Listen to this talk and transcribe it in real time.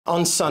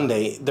On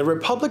Sunday, the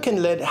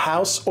Republican-led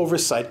House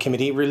Oversight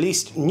Committee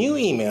released new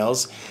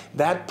emails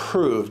that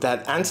proved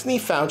that Anthony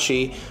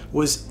Fauci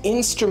was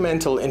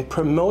instrumental in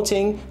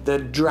promoting the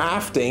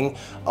drafting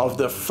of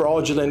the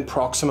fraudulent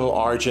proximal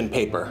origin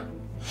paper.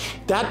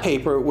 That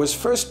paper was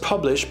first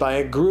published by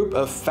a group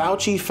of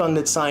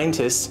Fauci-funded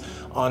scientists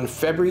on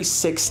February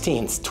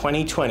 16,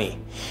 2020.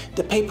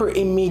 The paper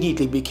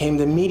immediately became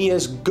the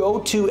media's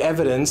go-to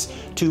evidence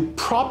to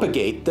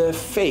propagate the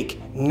fake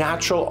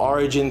natural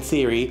origin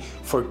theory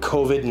for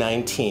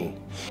COVID-19.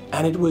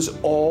 And it was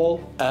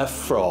all a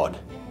fraud.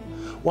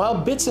 While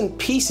bits and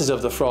pieces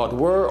of the fraud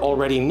were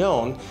already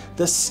known,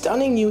 the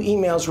stunning new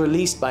emails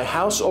released by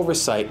House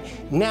Oversight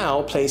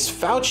now place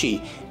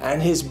Fauci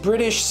and his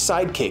British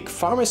sidekick,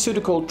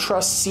 Pharmaceutical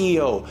Trust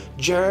CEO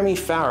Jeremy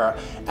Farrar,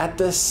 at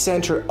the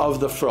center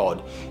of the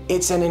fraud.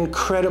 It's an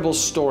incredible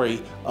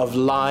story of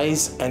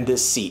lies and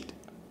deceit.